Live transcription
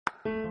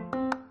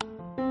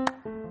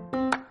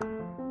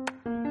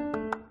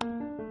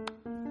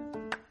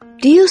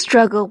Do you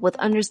struggle with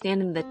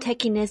understanding the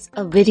techiness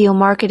of video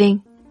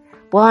marketing?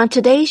 Well, on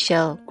today's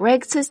show,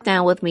 Greg sits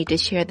down with me to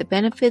share the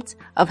benefits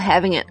of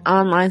having an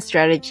online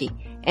strategy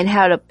and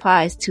how it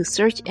applies to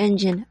search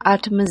engine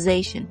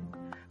optimization.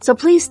 So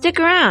please stick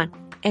around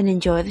and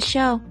enjoy the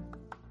show.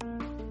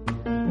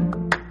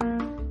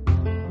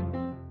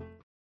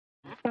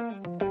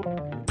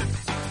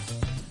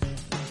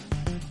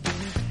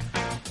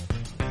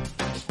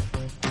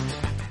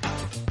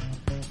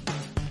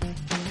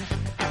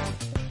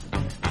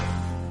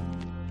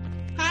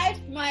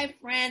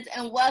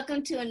 And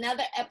welcome to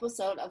another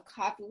episode of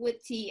Coffee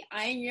with Tea.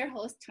 I am your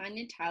host,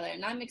 Tanya Tyler,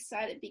 and I'm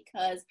excited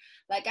because,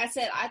 like I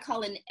said, I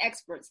call in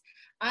experts.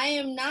 I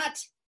am not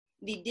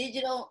the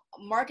digital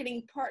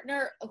marketing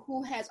partner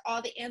who has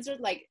all the answers,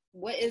 like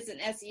what is an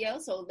SEO.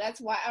 So that's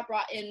why I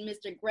brought in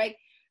Mr. Greg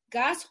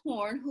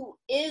Gosshorn, who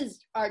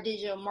is our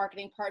digital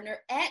marketing partner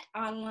at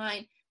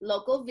Online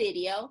Local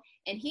Video,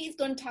 and he's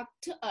going to talk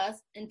to us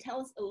and tell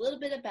us a little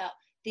bit about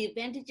the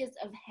advantages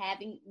of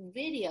having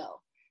video.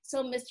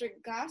 So, Mr.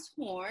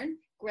 Gosshorn,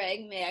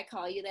 Greg, may I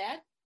call you that?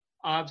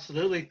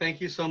 Absolutely.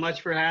 Thank you so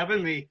much for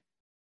having me.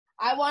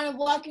 I want to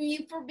welcome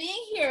you for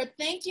being here.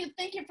 Thank you.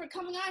 Thank you for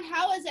coming on.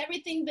 How has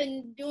everything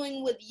been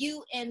doing with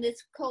you and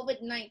this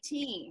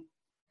COVID-19?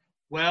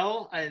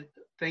 Well,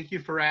 thank you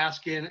for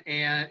asking,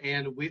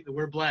 and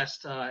we're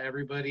blessed.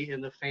 Everybody in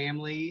the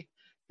family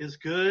is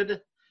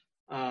good.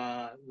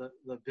 The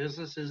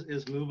business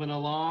is moving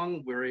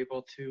along. We're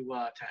able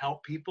to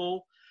help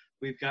people.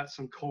 We've got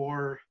some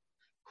core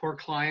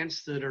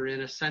clients that are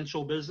in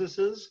essential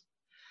businesses,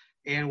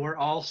 and we're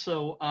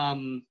also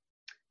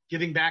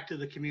giving back to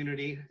the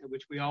community,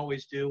 which we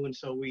always do. And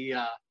so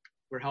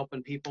we're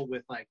helping people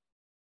with, like,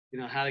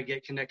 how to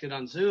get connected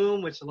on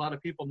Zoom, which a lot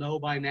of people know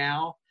by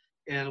now.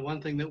 And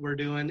one thing that we're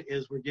doing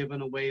is we're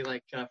giving away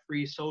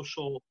free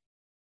social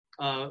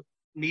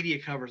media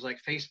covers,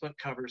 like Facebook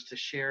covers, to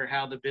share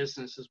how the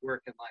business is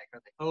working. Like,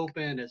 are they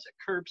open? Is it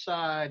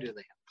curbside? Do they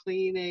have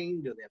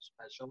cleaning? Do they have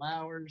special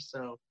hours?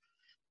 So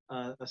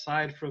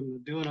aside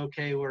from doing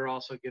okay, we're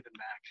also giving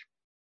back.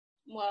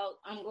 Well,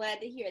 I'm glad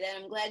to hear that.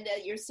 I'm glad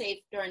that you're safe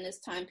during this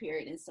time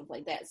period and stuff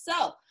like that.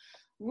 So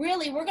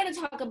really, we're going to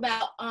talk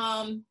about,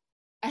 I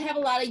have a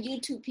lot of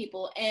YouTube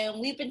people,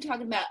 and we've been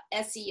talking about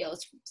SEO.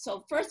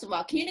 So first of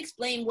all, can you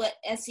explain what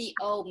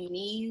SEO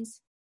means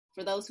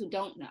for those who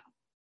don't know?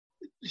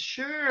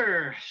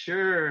 Sure.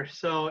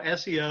 So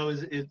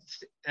SEO is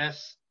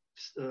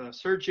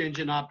search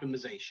engine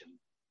optimization.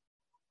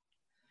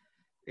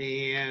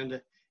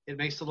 And it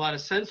makes a lot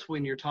of sense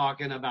when you're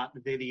talking about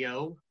the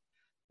video,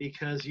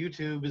 because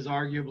YouTube is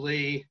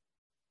arguably,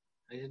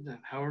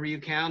 however you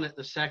count it,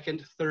 the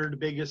second, third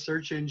biggest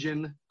search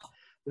engine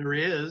there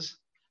is.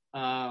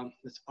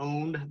 It's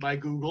owned by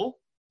Google.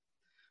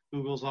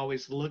 Google's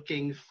always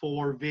looking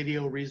for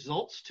video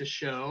results to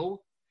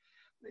show.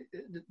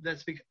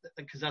 That's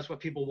because that's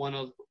what people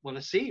want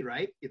to see,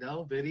 right?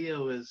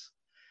 Video is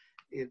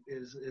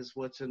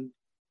what's in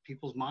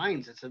people's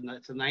minds. It's a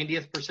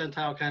 90th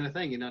percentile kind of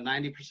thing.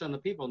 90% of the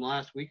people in the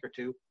last week or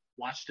two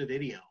watched a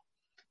video.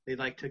 They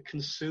like to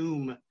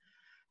consume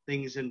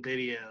things in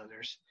video.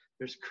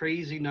 There's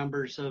crazy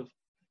numbers of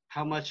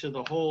how much of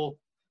the whole,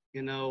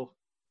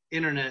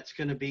 internet's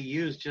going to be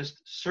used just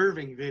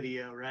serving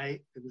video,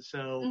 right? And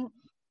so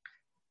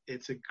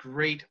it's a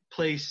great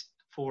place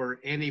for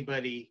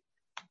anybody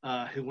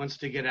who wants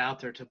to get out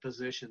there to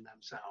position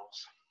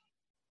themselves.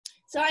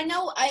 So I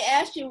know I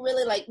asked you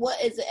really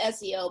what is the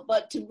SEO,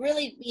 but to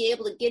really be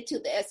able to get to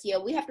the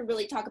SEO, we have to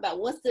really talk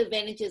about what's the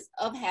advantages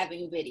of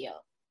having video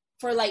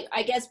for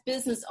I guess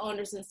business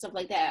owners and stuff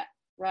like that,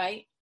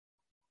 right?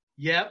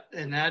 Yep,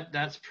 and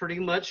that's pretty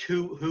much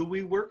who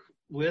we work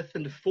with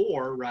and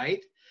for,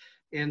 right?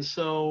 And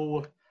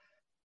so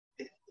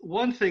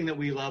one thing that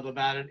we love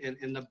about it,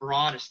 and the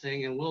broadest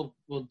thing, and we'll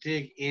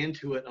dig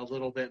into it a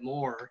little bit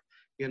more,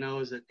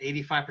 is that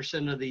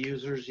 85% of the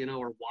users,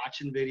 are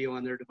watching video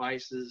on their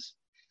devices.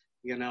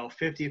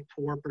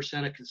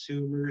 54% of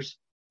consumers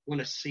want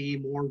to see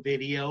more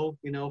video,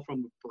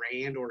 from a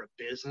brand or a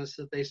business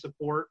that they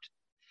support.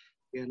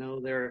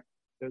 They're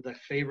the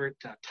favorite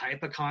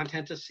type of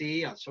content to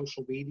see on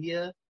social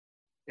media.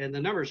 And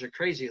the numbers are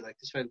crazy. Like,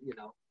 they spend,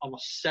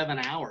 almost 7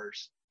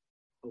 hours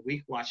a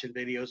week watching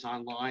videos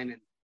online in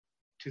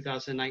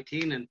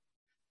 2019. And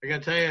I got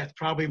to tell you, it's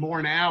probably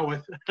more now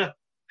with,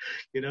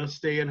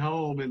 staying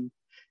home and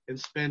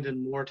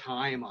spending more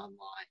time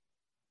online.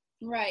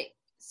 Right.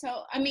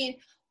 So,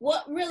 if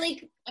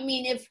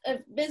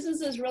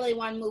businesses really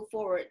want to move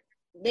forward,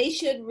 they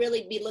should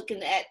really be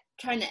looking at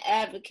trying to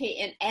advocate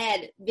and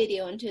add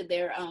video into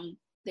their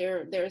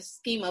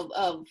scheme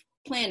of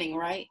planning,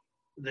 right?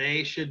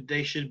 They should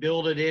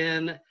build it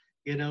in.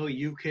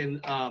 You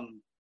can,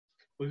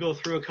 we'll go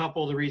through a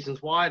couple of the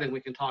reasons why, then we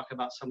can talk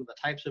about some of the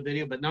types of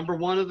video. But number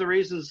one of the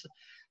reasons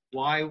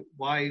why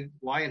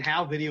and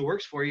how video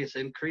works for you is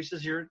it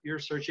increases your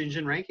search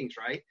engine rankings,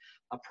 right?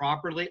 A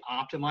properly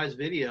optimized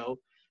video,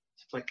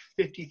 it's like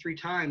 53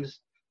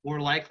 times more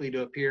likely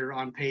to appear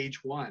on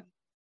page one.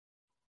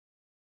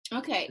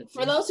 Okay.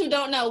 For those who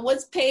don't know,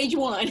 what's page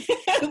one?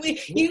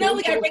 we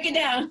got to break it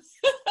down.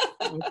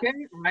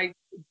 Okay.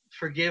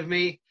 Forgive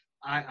me.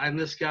 I'm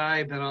this guy.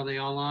 I've been on the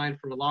online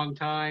for a long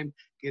time.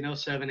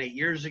 7-8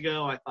 years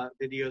ago, I thought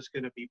video is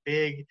going to be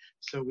big.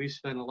 So we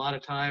spent a lot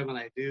of time, and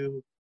I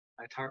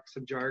talk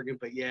some jargon,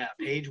 but yeah,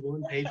 page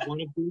one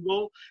of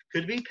Google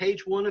could be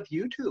page one of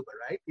YouTube,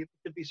 right? People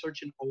could be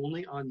searching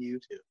only on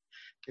YouTube.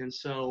 And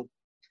so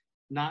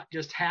not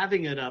just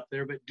having it up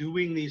there, but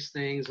doing these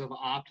things of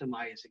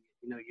optimizing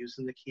it,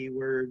 using the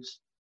keywords,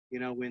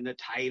 in the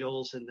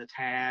titles and the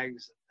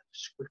tags and the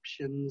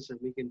descriptions, and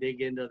we can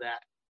dig into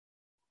that,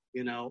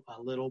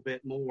 a little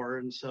bit more.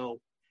 And so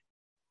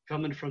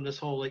coming from this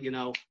whole,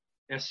 SEO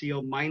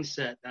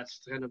mindset, that's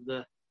kind of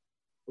what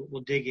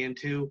we'll dig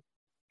into.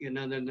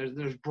 Then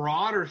there's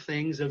broader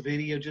things of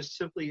video, just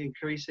simply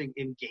increasing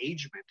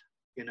engagement,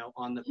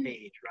 on the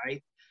page,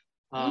 right?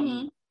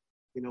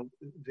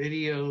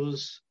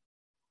 Videos,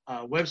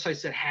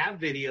 websites that have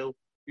video,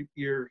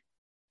 your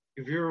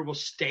viewer will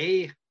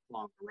stay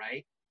longer,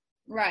 right?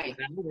 Right.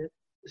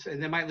 So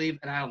they might leave,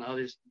 and I don't know,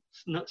 there's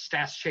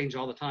stats change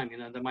all the time.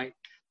 They might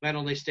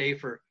only stay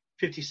for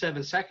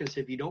 57 seconds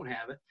if you don't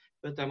have it,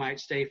 but they might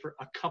stay for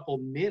a couple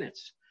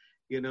minutes,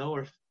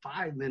 or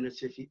 5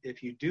 minutes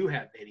if you do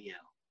have video.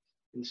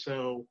 And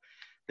so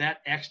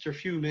that extra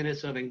few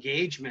minutes of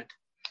engagement,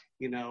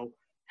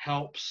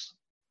 helps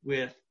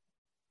with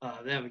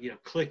them,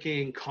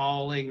 clicking,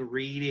 calling,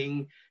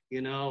 reading.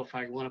 If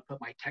I want to put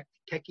my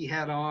techie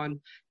hat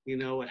on,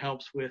 it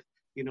helps with,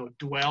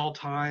 dwell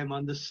time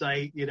on the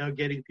site,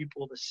 getting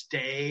people to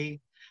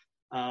stay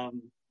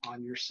on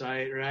your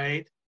site,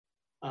 right?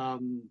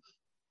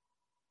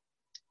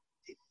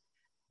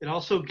 It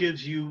also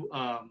gives you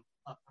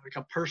like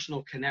a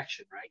personal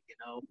connection, right?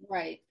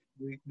 Right.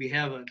 We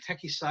have a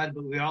techie side,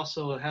 but we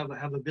also have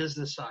a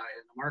business side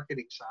and a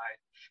marketing side.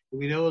 And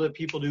we know that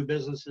people do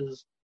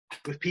businesses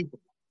with people,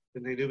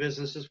 and they do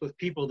businesses with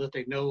people that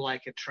they know,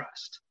 like, and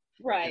trust.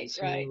 Right. And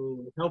so right.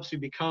 It helps you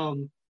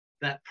become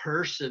that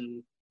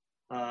person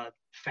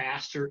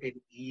faster and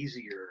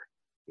easier.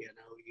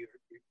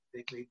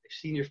 They've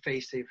seen your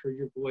face, they've heard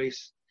your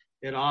voice.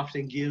 It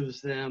often gives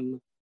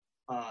them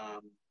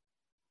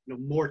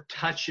more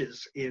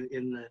touches in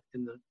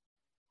the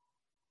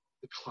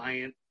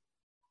client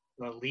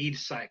lead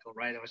cycle,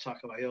 right? I was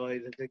talking about,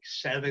 like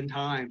 7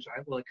 times,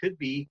 right? Well, it could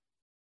be,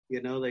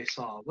 they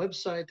saw a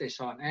website, they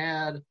saw an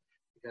ad,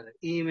 they got an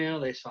email,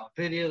 they saw a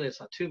video, they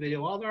saw 2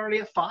 videos. Well, they're already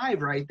at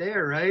 5 right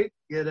there, right?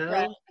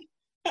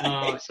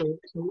 Right. So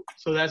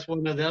that's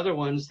one of the other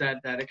ones that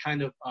it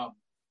kind of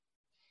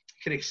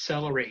can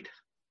accelerate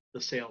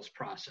the sales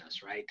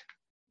process, right?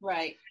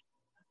 Right.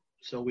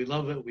 So we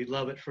love it. We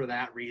love it for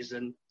that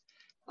reason.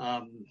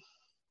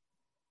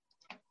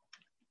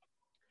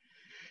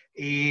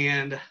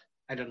 And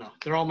I don't know,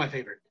 they're all my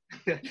favorite.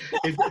 Like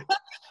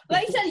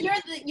I said,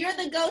 you're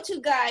the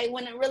go-to guy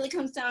when it really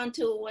comes down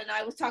to when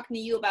I was talking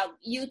to you about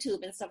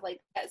YouTube and stuff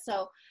like that.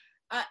 So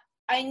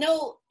I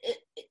know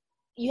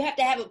you have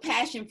to have a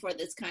passion for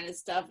this kind of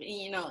stuff,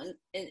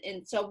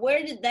 and so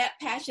where did that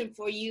passion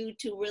for you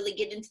to really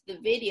get into the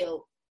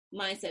video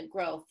mindset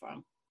grow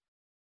from?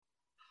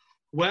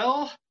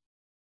 Well,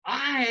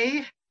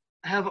 I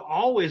have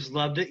always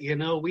loved it.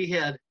 We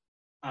had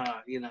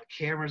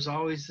cameras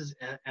always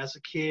as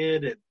a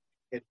kid, and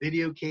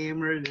video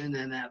camera, and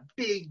then that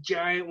big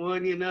giant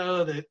one,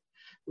 that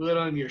went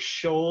on your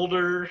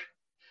shoulder.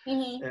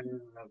 Mm-hmm.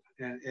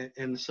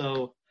 And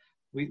so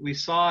we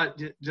saw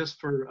it just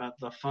for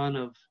the fun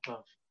of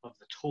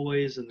the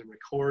toys and the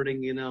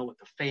recording, with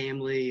the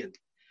family and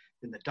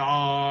the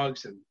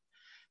dogs, and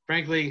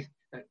frankly,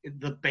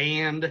 the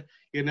band,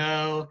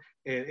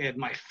 and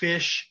my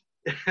fish.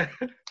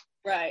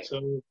 Right.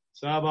 So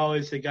I'm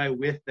always the guy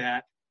with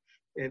that.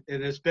 And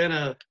it's been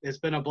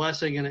a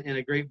blessing and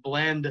a great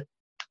blend,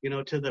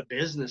 to the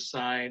business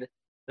side,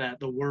 that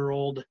the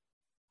world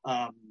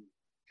kind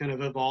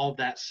of evolved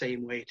that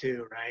same way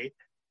too, right?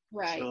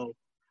 Right. So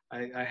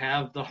I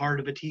have the heart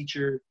of a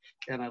teacher,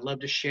 and I love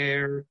to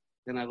share,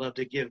 and I love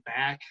to give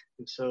back.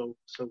 And so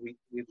we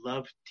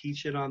love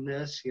teaching on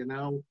this, If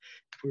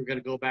we're going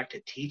to go back to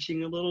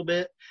teaching a little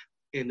bit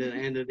in the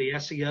end of the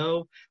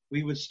SEO,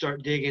 we would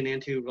start digging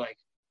into like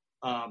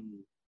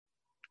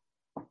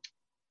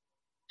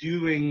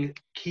doing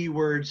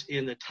keywords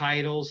in the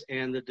titles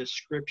and the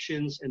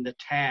descriptions and the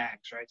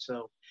tags, right?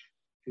 So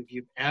if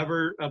you've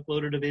ever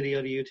uploaded a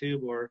video to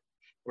YouTube or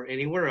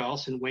anywhere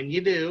else, and when you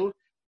do,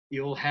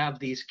 you'll have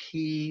these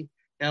key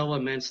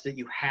elements that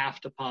you have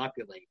to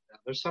populate. Now,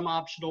 there's some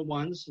optional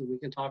ones, and we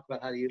can talk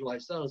about how to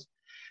utilize those,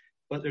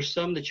 but there's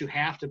some that you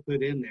have to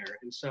put in there.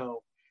 And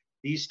so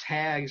these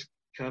tags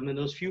come in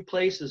those few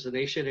places, and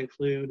they should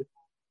include,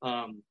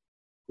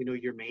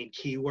 your main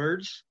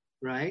keywords,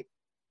 right?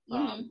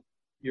 Mm-hmm.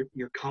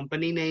 Your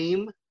company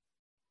name,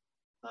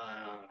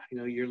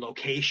 your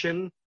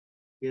location,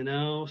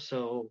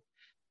 so,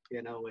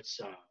 it's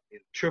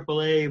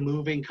AAA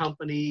moving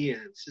company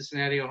in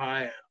Cincinnati,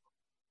 Ohio,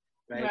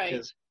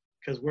 right?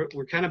 Because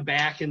we're kind of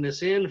backing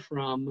this in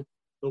from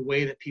the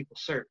way that people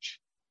search.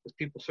 Because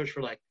people search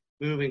for like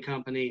moving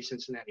company,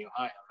 Cincinnati,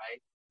 Ohio,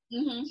 right?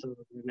 Mm-hmm. So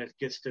then it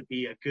gets to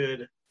be a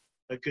good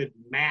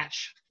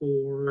match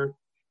for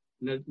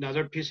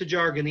another piece of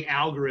jargon, the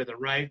algorithm,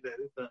 right?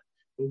 The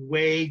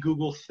way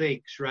Google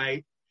thinks,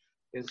 right?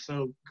 And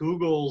so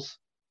Google's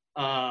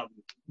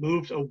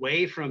moved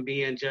away from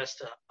being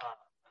just a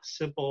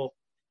simple,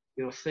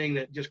 thing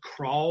that just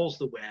crawls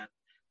the web.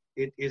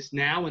 It is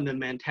now in the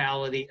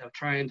mentality of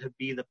trying to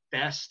be the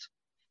best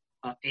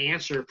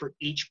answer for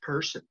each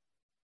person.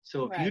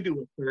 So if you Right.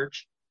 do a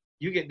search,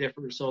 you get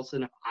different results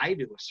than if I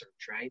do a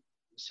search, right?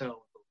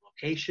 So the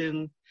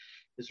location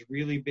is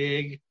really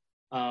big.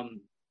 Now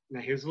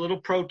here's a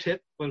little pro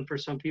tip for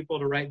some people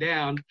to write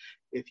down.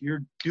 If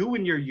you're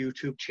doing your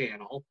YouTube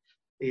channel,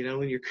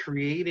 and you're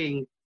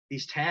creating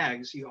these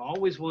tags, you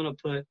always want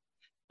to put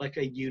like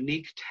a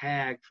unique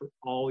tag for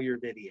all your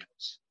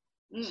videos.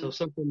 So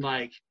something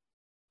like,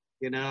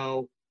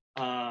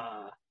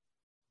 uh,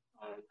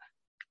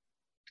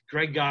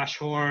 Greg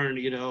Goshorn,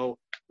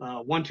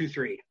 1, 2,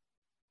 3.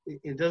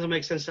 It doesn't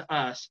make sense to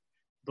us,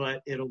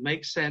 but it'll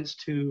make sense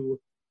to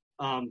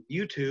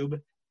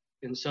YouTube.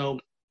 And so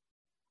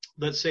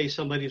let's say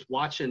somebody's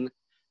watching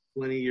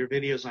one of your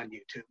videos on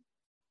YouTube,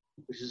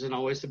 which isn't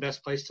always the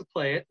best place to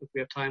play it. If we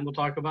have time, we'll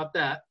talk about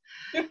that.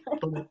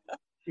 But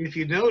if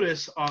you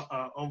notice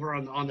over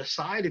on the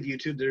side of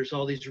YouTube, there's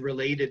all these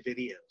related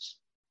videos.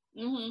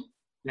 Mm-hmm.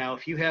 Now,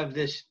 if you have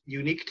this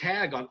unique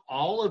tag on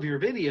all of your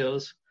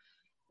videos,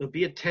 there'll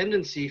be a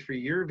tendency for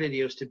your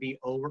videos to be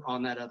over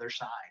on that other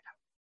side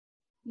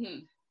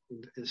and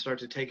start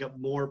to take up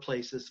more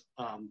places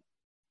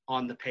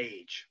on the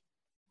page.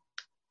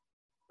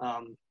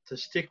 To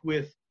stick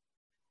with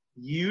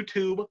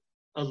YouTube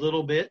a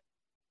little bit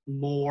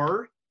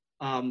more,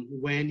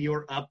 when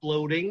you're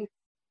uploading,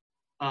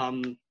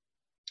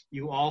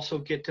 you also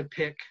get to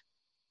pick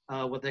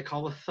what they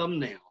call a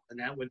thumbnail, and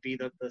that would be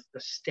the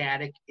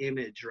static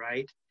image,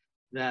 right?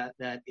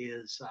 That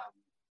is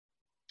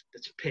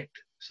that's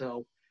picked.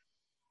 So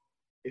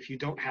if you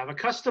don't have a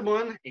custom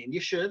one, and you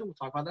should, we'll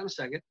talk about that in a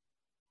second,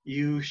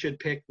 you should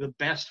pick the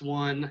best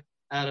one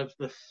out of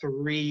the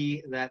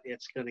 3 that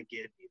it's going to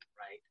give you,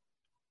 right?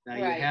 Now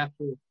Right. you have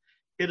to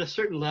hit a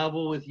certain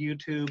level with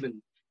YouTube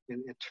and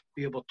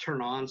be able to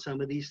turn on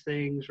some of these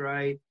things,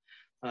 right?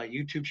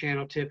 YouTube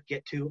channel tip,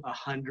 get to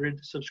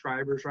 100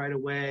 subscribers right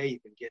away. You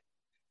can get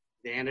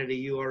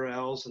vanity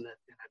URLs, and it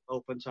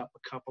opens up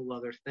a couple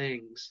other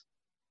things.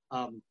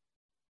 And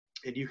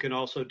you can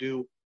also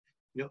do,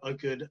 a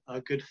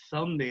good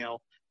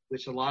thumbnail,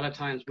 which a lot of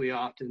times we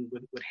often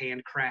would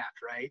handcraft,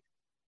 right?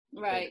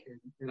 Right.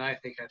 And I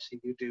think I've seen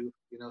you do,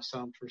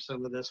 some for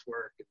some of this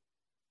work.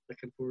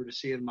 Looking forward to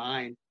seeing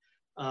mine.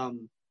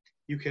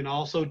 You can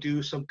also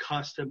do some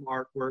custom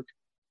artwork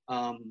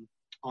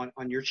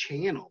on your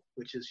channel,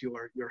 which is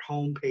your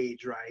home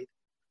page, right,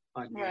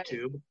 on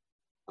YouTube.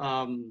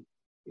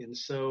 And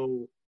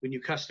so when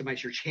you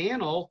customize your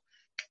channel,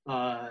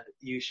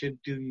 you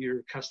should do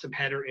your custom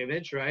header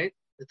image, right,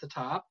 at the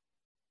top.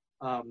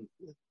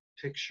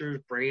 Pictures,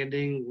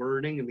 branding,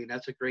 wording. I mean,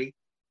 that's a great,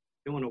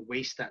 you don't want to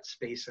waste that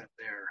space up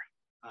there.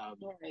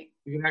 Right.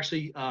 You can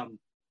actually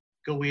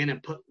go in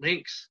and put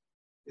links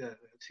to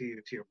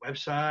your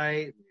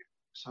website, and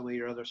some of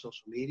your other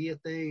social media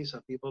things.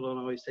 Some people don't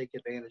always take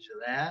advantage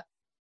of that.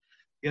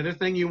 The other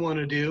thing you want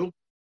to do,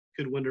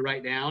 good one to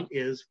write down,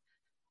 is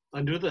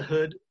under the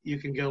hood, you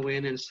can go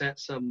in and set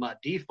some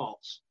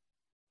defaults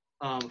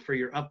for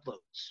your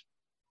uploads.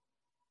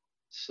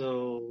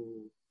 So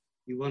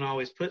you want to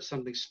always put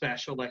something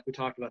special, like we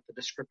talked about the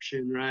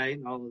description, right,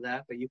 and all of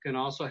that. But you can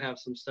also have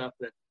some stuff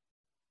that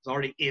is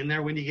already in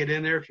there when you get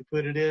in there. If you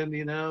put it in,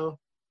 and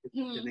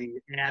then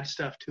you add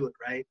stuff to it,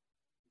 right?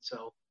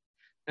 So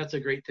that's a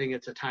great thing.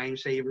 It's a time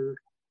saver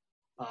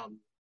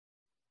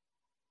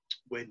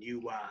when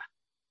you're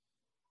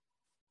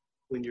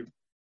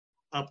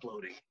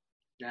uploading.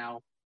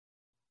 Now,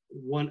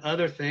 one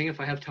other thing,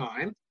 if I have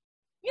time.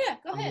 Yeah,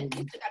 go ahead.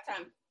 You still got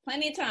time.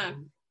 Plenty of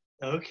time.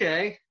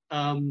 Okay.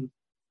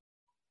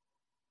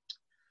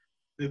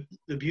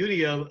 The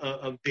beauty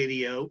of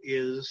video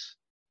is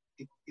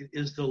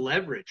the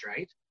leverage,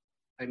 right?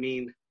 I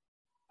mean,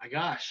 my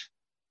gosh,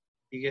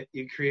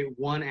 you create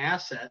one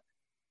asset,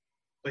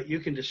 but you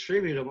can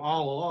distribute them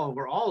all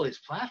over all these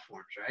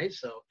platforms, right?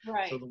 So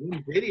the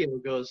one video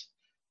goes,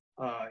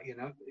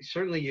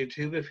 certainly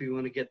YouTube if you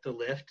want to get the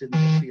lift and the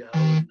SEO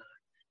and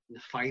the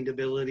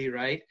findability,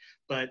 right?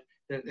 But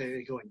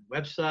they go on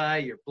your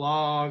website, your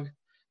blog,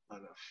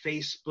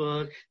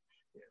 Facebook,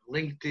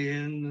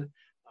 LinkedIn,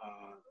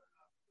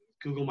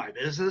 Google My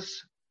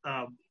Business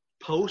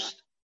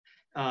post,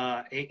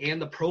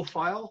 and the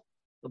profile,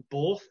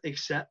 both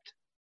accept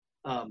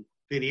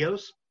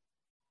videos.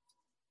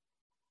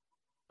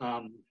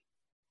 How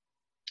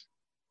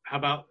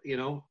about,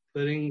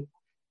 putting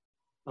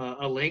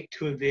a link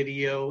to a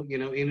video,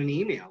 in an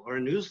email or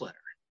a newsletter?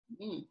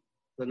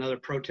 Another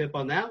pro tip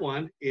on that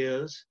one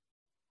is,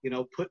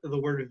 put the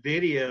word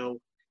video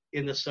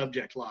in the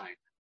subject line.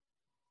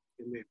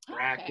 In the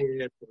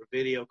bracket or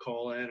video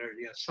colon or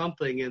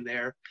something in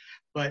there.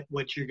 But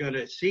what you're going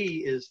to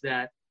see is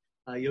that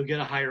you'll get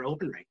a higher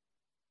open rate.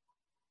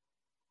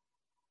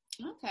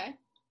 Okay.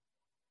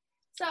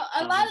 So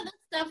a lot of the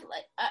stuff,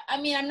 like, I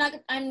mean,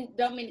 I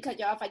don't mean to cut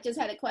you off. I just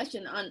had a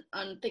question on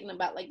thinking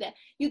about like that.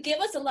 You give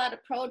us a lot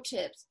of pro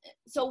tips.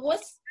 So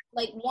what's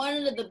like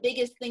one of the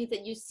biggest things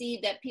that you see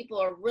that people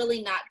are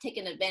really not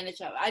taking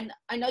advantage of?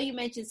 I know you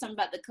mentioned something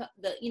about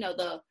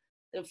the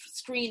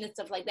screen and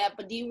stuff like that,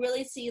 but do you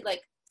really see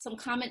like some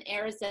common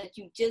errors that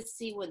you just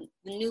see when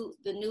the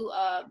new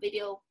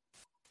video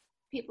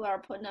people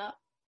are putting up?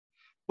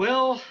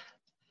 Well,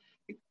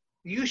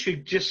 you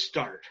should just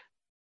start,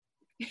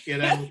 you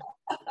know,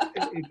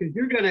 because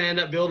you're going to end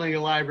up building a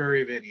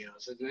library of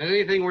videos, and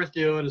anything worth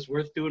doing is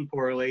worth doing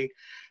poorly.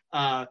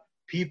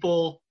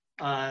 People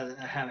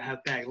have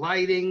bad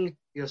lighting,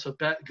 you know, so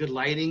good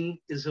lighting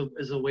is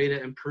a way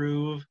to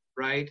improve,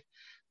 right?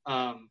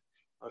 A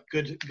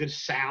good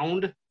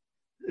sound,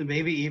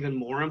 maybe even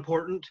more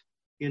important.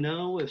 You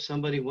know, if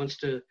somebody wants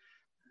to,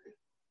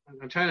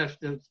 I'm trying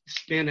to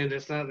spin it.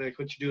 It's not like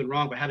what you're doing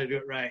wrong, but how to do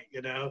it right.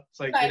 You know, it's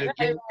like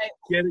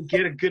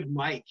get a good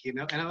mic. You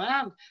know, and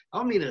I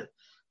don't mean a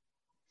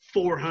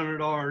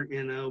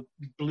 $400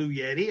 Blue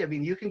Yeti. I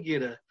mean, you can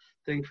get a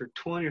thing for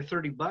 $20 or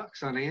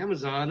 $30 on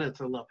Amazon.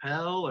 It's a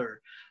lapel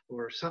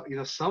or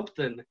something.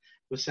 Something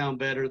would sound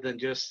better than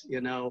just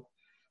the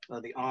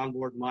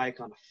onboard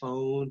mic on a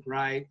phone,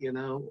 right?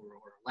 Or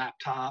a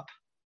laptop.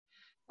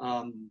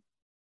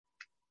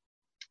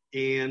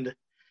 And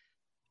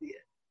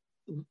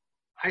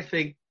I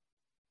think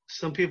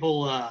some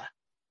people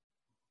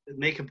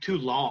make them too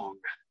long.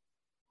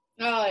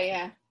 Oh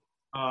yeah.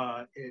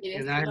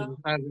 And I have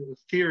a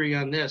theory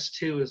on this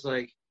too. Is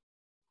like,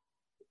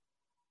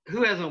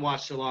 who hasn't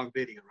watched a long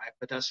video, right?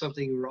 But that's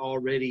something you're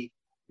already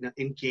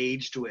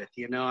engaged with.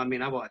 I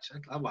mean, I watched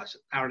an hour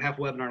and a half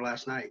webinar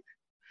last night,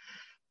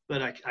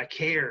 but I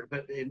care.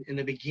 But in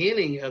the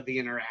beginning of the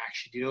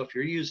interaction, if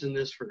you're using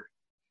this for,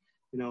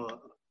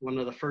 one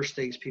of the first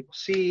things people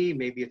see,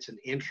 maybe it's an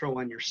intro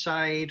on your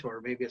site, or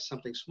maybe it's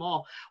something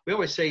small. We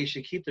always say you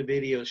should keep the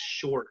videos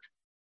short,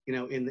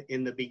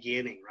 in the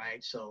beginning,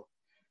 right? So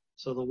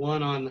the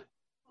one on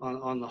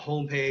the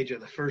homepage or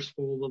the first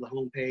fold of the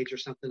homepage or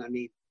something, I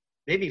mean,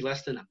 maybe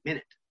less than a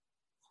minute.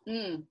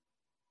 Mm.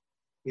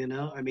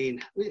 I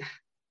mean,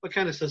 what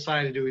kind of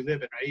society do we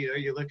live in, right?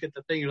 You look at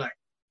the thing, you're like,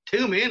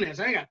 2 minutes?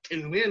 I got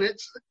 2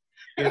 minutes.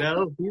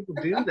 People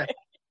do that.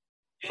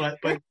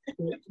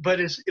 But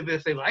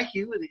if they like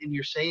you and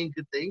you're saying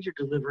good things, you're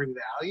delivering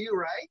value,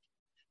 right?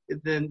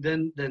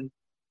 Then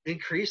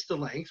increase the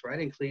length,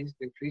 right?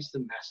 Increase the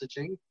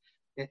messaging,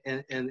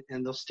 and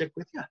they'll stick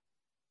with you.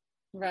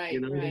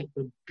 Right. Right.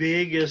 The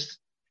biggest,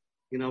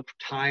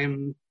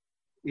 time,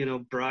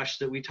 brush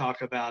that we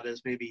talk about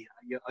is maybe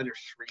under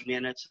 3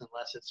 minutes,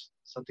 unless it's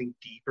something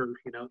deeper,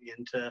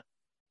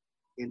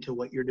 into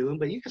what you're doing.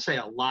 But you can say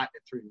a lot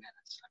in 3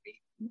 minutes. I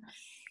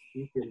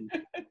mean,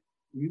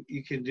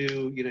 you can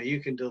do, you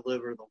can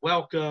deliver the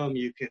welcome,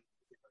 you can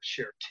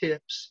share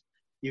tips,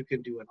 you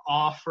can do an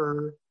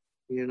offer,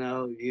 you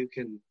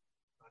can,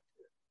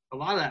 a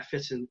lot of that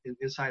fits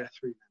inside of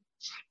 3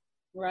 minutes.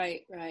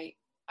 Right, right.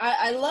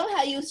 I love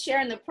how you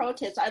sharing the pro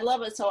tips. I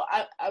love it. So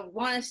I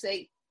want to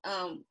say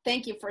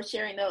thank you for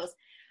sharing those.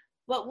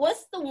 But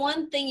what's the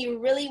one thing you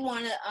really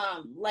want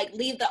to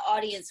leave the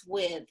audience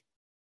with?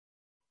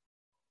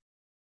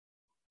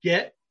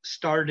 Get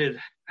started.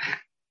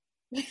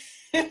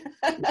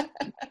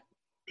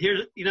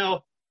 Here's,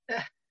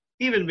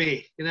 even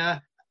me,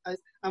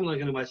 I'm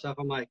looking at myself.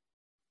 I'm like,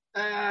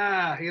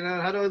 how do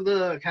I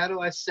look? How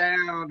do I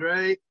sound?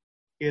 Right?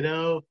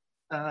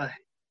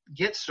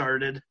 Get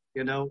started.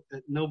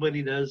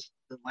 Nobody does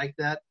like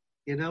that.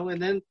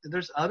 And then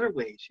there's other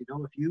ways.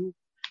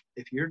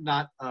 If you're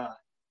not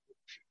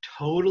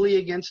totally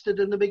against it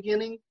in the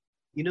beginning,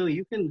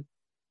 you can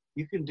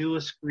do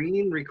a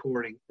screen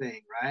recording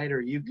thing, right?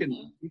 Or you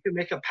can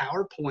make a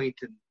PowerPoint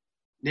and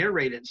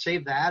narrate it and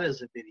save that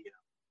as a video.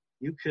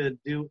 You could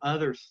do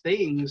other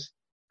things,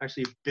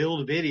 actually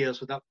build videos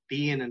without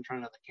being in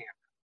front of the camera.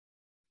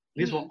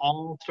 These will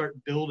all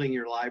start building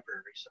your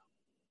library. So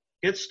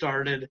get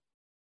started,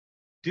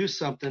 do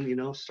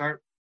something,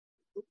 start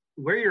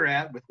where you're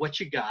at with what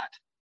you got,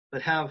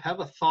 but have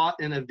a thought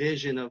and a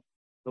vision of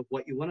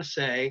what you want to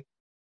say,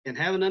 and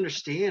have an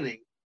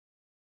understanding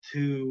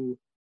to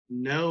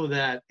know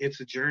that it's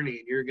a journey,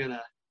 and you're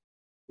gonna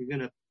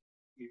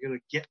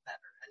get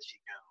better as you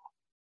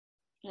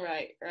go.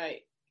 Right,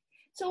 right.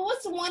 So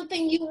what's the one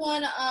thing you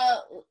want,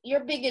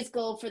 your biggest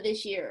goal for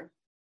this year?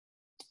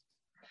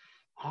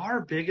 Our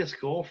biggest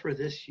goal for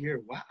this year?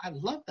 Wow, I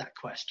love that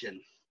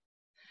question.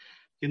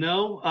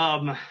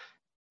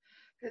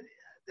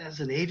 As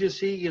an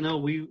agency,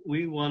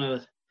 we want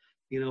to,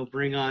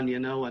 bring on,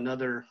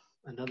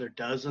 another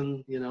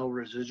dozen,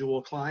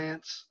 residual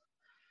clients.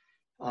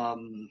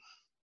 And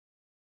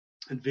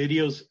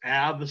video's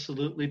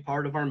absolutely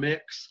part of our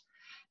mix.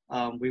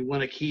 We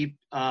want to keep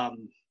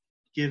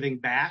giving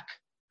back.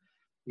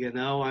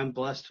 I'm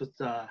blessed with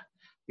the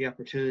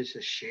opportunities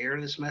to share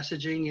this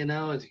messaging.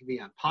 It can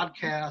be on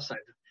podcasts.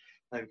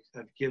 I've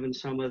given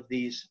some of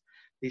these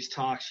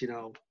talks,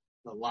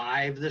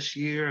 live this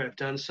year. I've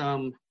done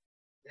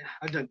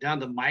down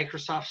the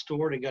Microsoft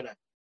store to get a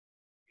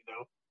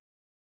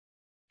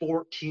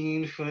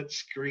 14-foot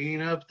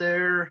screen up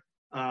there.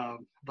 But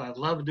I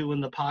love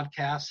doing the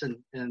podcasts and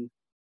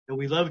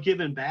we love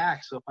giving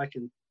back. So if I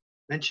can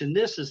mention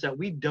this, is that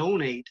we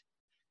donate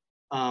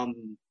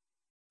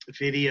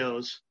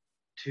videos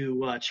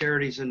to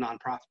charities and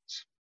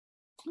nonprofits.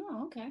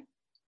 Oh, okay.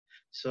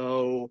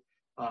 So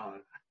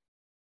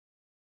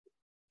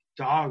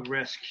dog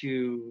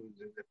rescue,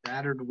 the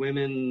battered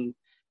women,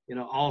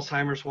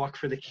 Alzheimer's Walk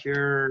for the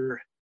Cure,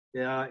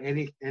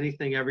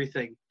 anything,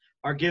 everything.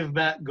 Our give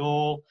back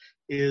goal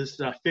is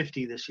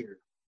 50 this year,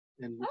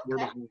 and we're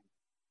behind.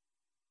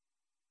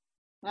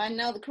 I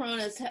know the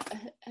corona has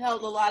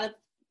held a lot of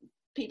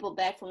people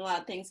back from a lot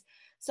of things.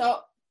 So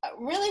I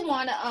really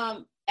want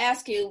to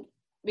ask you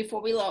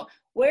before we go,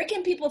 where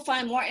can people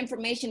find more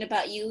information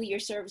about you, your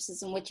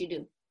services, and what you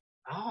do?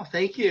 Oh,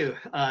 thank you.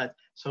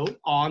 So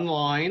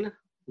online,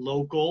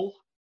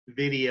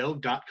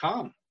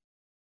 localvideo.com.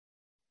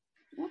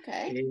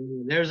 Okay.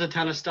 And there's a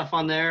ton of stuff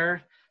on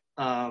there.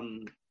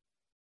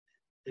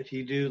 If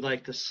you do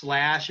like the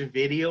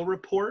 /video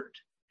report,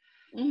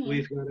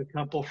 we've got a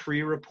couple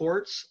free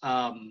reports.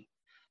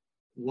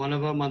 One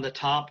of them on the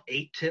top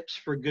 8 tips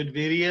for good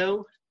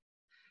video.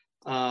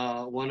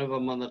 One of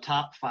them on the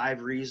top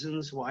 5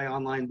 reasons why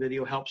online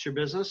video helps your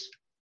business.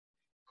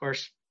 Of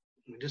course,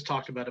 we just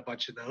talked about a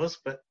bunch of those,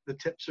 but the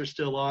tips are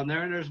still on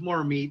there, and there's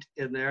more meat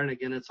in there. And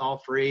again, it's all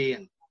free,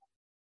 and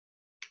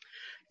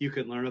you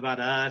can learn about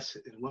us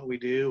and what we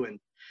do, and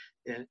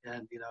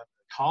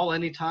call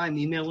anytime,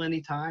 email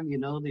anytime.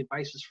 The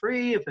advice is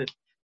free. If it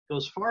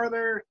goes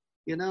farther,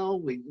 we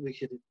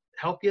could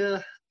help you.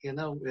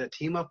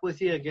 Team up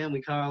with you. Again,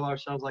 we call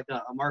ourselves like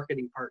a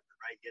marketing partner,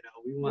 right?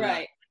 We want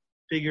to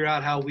figure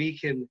out how we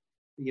can,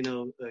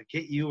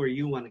 get you where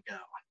you want to go.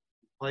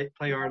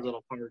 Play our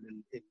little part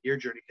in your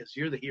journey, because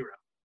you're the hero.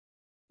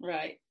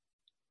 Right.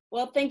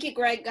 Well, thank you,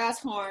 Greg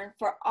Goshorn,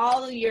 for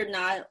all of your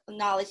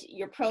knowledge,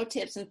 your pro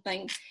tips and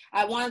things.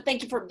 I want to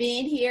thank you for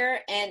being here,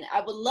 and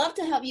I would love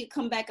to have you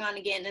come back on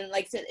again. And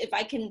like I said, if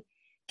I can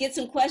get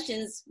some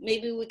questions,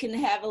 maybe we can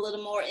have a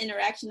little more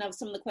interaction of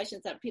some of the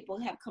questions that people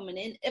have coming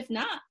in. If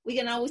not, we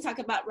can always talk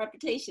about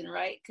reputation,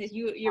 right? Because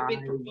you're a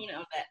big proponent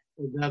of that.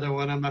 Another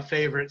one of my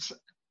favorites,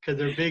 because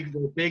they're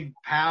big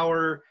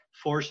power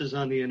forces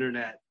on the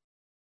internet.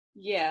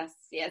 Yes.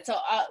 Yeah. So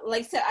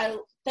like I said, I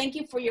thank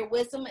you for your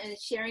wisdom and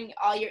sharing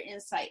all your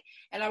insight.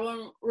 And I want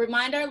to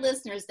remind our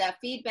listeners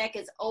that feedback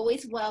is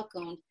always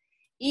welcomed.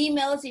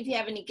 Email us if you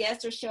have any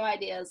guests or show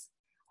ideas.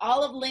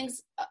 All of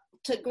links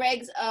to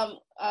Greg's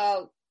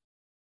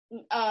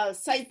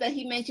sites that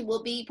he mentioned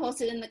will be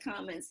posted in the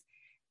comments.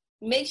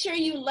 Make sure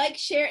you like,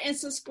 share, and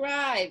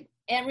subscribe.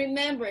 And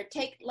remember,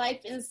 take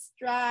life in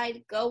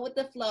stride, go with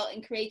the flow,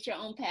 and create your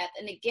own path.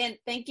 And again,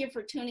 thank you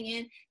for tuning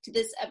in to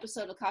this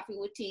episode of Coffee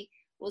with Tea.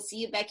 We'll see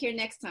you back here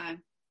next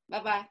time.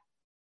 Bye-bye.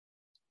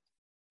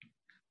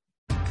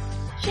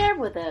 Share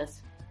with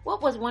us.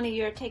 What was one of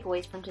your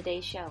takeaways from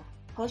today's show?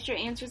 Post your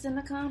answers in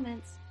the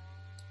comments.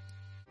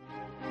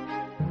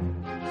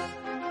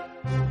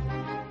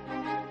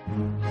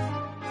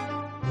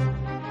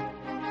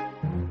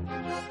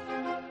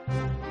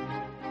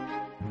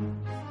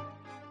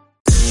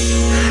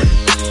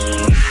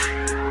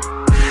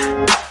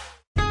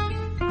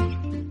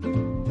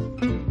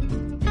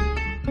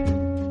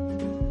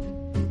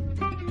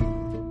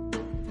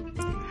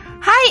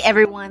 Hi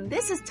everyone,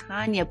 this is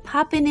Tanya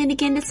popping in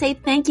again to say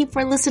thank you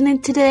for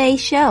listening to today's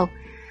show.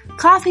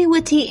 Coffee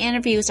with Tea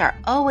interviews are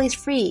always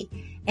free,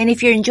 and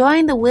if you're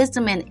enjoying the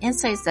wisdom and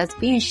insights that's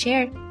being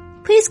shared,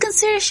 please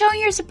consider showing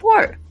your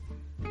support.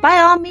 By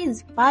all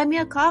means, buy me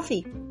a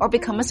coffee or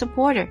become a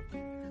supporter.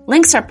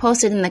 Links are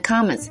posted in the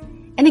comments.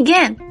 And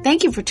again,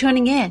 thank you for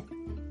tuning in.